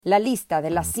La lista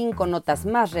de las 5 notas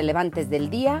más relevantes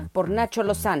del día por Nacho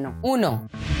Lozano. 1.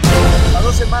 A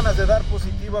 2 semanas de dar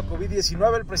positivo a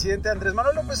COVID-19, el presidente Andrés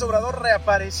Manuel López Obrador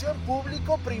reapareció en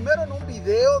público, primero en un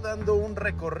video dando un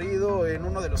recorrido en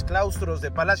uno de los claustros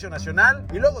de Palacio Nacional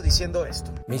y luego diciendo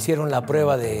esto. Me hicieron la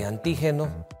prueba de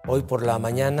antígeno hoy por la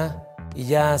mañana y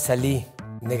ya salí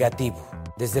negativo.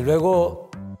 Desde luego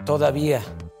todavía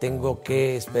tengo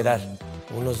que esperar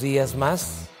unos días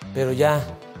más, pero ya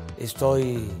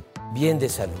estoy bien de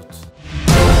salud.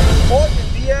 Hoy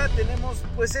en día tenemos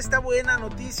pues esta buena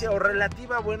noticia o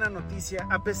relativa buena noticia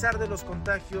a pesar de los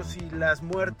contagios y las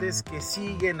muertes que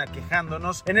siguen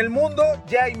aquejándonos. En el mundo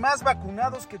ya hay más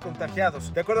vacunados que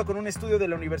contagiados. De acuerdo con un estudio de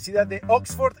la Universidad de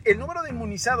Oxford, el número de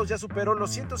inmunizados ya superó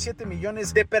los 107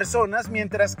 millones de personas,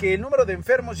 mientras que el número de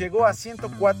enfermos llegó a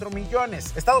 104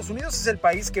 millones. Estados Unidos es el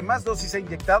país que más dosis ha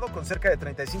inyectado con cerca de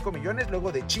 35 millones,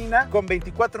 luego de China con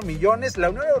 24 millones, la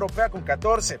Unión Europea con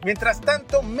 14. Mientras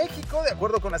tanto, México, de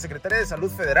acuerdo con la Secretaría de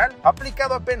Salud Federal, ha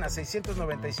aplicado apenas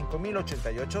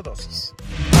 695,088 dosis.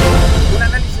 Un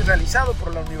análisis realizado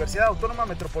por la Universidad Autónoma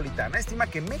Metropolitana estima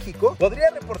que México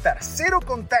podría reportar 0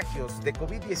 contagios de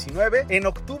COVID-19 en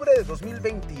octubre de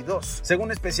 2022.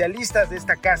 Según especialistas de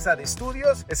esta casa de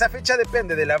estudios, esa fecha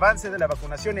depende del avance de la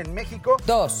vacunación en México.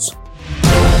 2.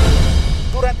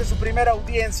 Durante su primera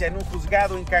audiencia en un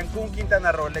juzgado en Cancún,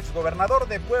 Quintana Roo, el exgobernador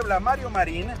de Puebla, Mario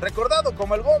Marín, recordado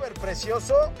como el Gober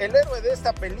Precioso, el héroe de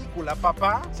esta película,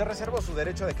 Papá, se reservó su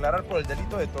derecho a declarar por el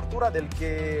delito de tortura del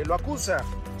que lo acusa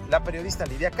la periodista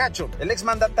Lidia Cacho. El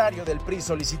exmandatario del PRI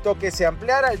solicitó que se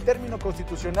ampliara el término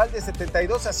constitucional de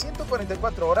 72 a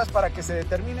 144 horas para que se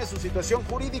determine su situación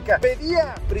jurídica.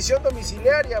 Pedía prisión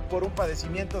domiciliaria por un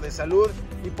padecimiento de salud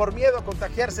y por miedo a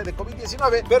contagiarse de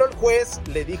COVID-19, pero el juez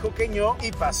le dijo que no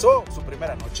y pasó su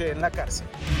primera noche en la cárcel.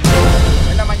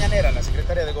 En la mañanera, la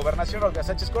secretaria de Gobernación, Olga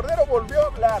Sánchez Cordero, volvió a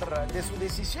hablar de su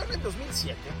decisión en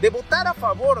 2007 de votar a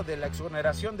favor de la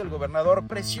exoneración del gobernador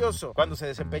Precioso cuando se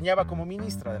desempeñaba como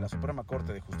ministra de la Suprema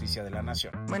Corte de Justicia de la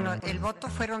Nación. Bueno, el voto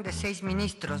fueron de 6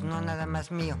 ministros, no nada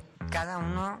más mío. Cada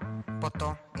uno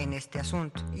votó en este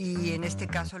asunto. Y en este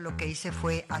caso lo que hice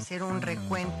fue hacer un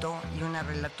recuento y una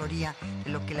relatoría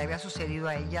de lo que le había sucedido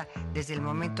a ella desde el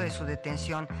momento de su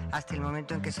detención hasta el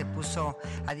momento en que se puso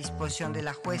a disposición de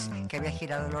la juez que había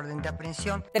girado el orden de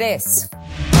aprehensión. 3.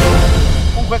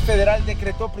 Un juez federal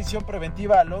decretó prisión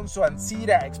preventiva a Alonso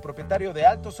Ancira, expropietario de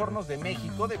Altos Hornos de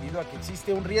México, debido a que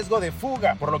existe un riesgo de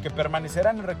fuga, por lo que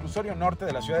permanecerá en el reclusorio norte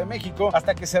de la Ciudad de México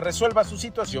hasta que se resuelva su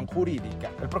situación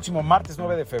jurídica. El próximo martes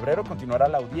 9 de febrero continuará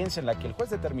la audiencia en la que el juez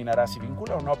determinará si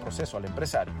vincula o no a proceso al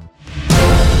empresario.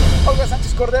 Olga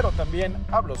Sánchez Cordero también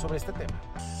habló sobre este tema.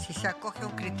 Si se acoge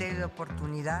un criterio de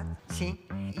oportunidad, sí,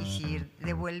 y si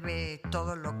devuelve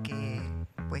todo lo que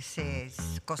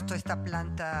costó esta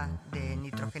planta de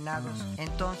nitrogenados,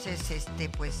 entonces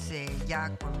ya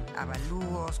con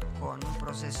avalúos, con un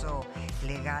proceso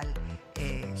legal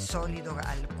sólido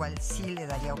al cual sí le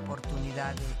daría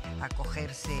oportunidad de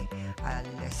acogerse al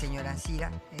señor Ancira,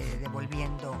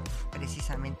 devolviendo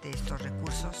precisamente estos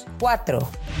recursos. 4.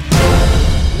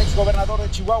 El exgobernador de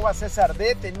Chihuahua, César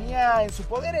D., tenía en su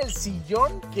poder el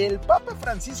sillón que el Papa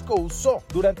Francisco usó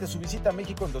durante su visita a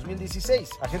México en 2016.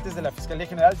 Agentes de la Fiscalía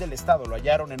General del Estado lo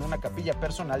hallaron en una capilla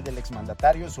personal del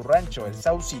exmandatario en su rancho, El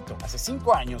Saucito. Hace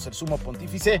 5 años, el sumo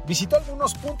pontífice visitó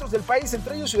algunos puntos del país,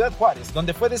 entre ellos Ciudad Juárez,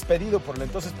 donde fue despedido por el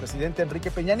entonces presidente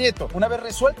Enrique Peña Nieto. Una vez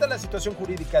resuelta la situación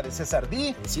jurídica de César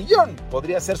D., el sillón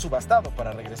podría ser subastado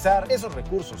para regresar esos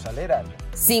recursos al erario.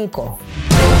 5.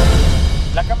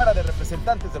 La Cámara de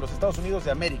Representantes de los Estados Unidos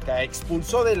de América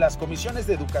expulsó de las comisiones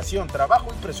de Educación, Trabajo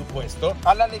y Presupuesto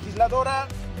a la legisladora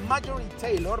Marjorie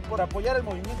Taylor por apoyar el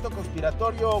movimiento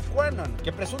conspiratorio QAnon,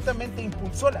 que presuntamente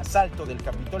impulsó el asalto del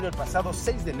Capitolio el pasado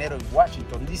 6 de enero en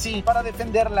Washington, D.C., para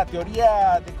defender la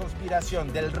teoría de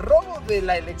conspiración del robo de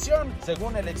la elección,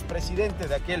 según el expresidente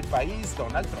de aquel país,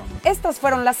 Donald Trump. Estas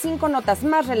fueron las 5 notas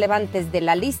más relevantes de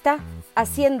la lista,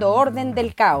 haciendo orden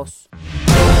del caos.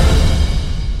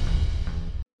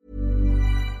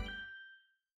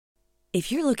 If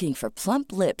you're looking for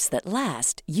plump lips that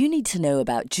last, you need to know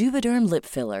about Juvederm lip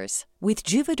fillers. With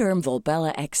Juvederm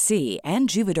Volbella XC and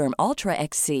Juvederm Ultra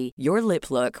XC, your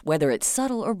lip look, whether it's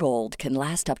subtle or bold, can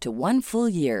last up to 1 full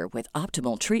year with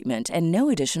optimal treatment and no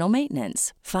additional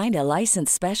maintenance. Find a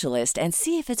licensed specialist and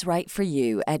see if it's right for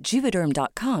you at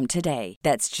Juvederm.com today.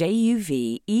 That's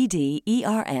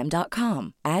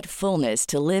JUVEDERM.com. Add fullness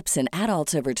to lips in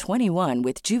adults over 21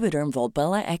 with Juvederm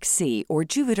Volbella XC or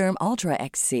Juvederm Ultra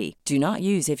XC. Do not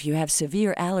use if you have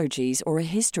severe allergies or a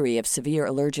history of severe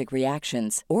allergic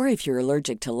reactions, or if you're you're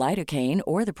allergic to lidocaine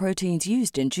or the proteins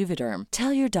used in Juvederm.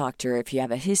 Tell your doctor if you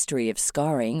have a history of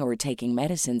scarring or taking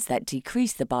medicines that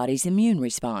decrease the body's immune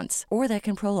response or that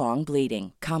can prolong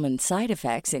bleeding. Common side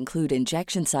effects include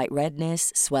injection site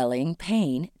redness, swelling,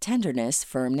 pain, tenderness,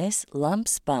 firmness,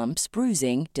 lumps, bumps,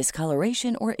 bruising,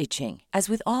 discoloration, or itching. As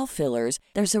with all fillers,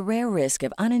 there's a rare risk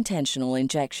of unintentional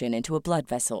injection into a blood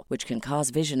vessel, which can cause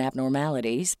vision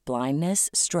abnormalities, blindness,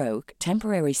 stroke,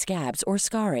 temporary scabs, or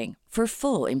scarring. For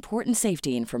full, important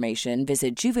safety information,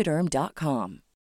 visit Juvederm.com.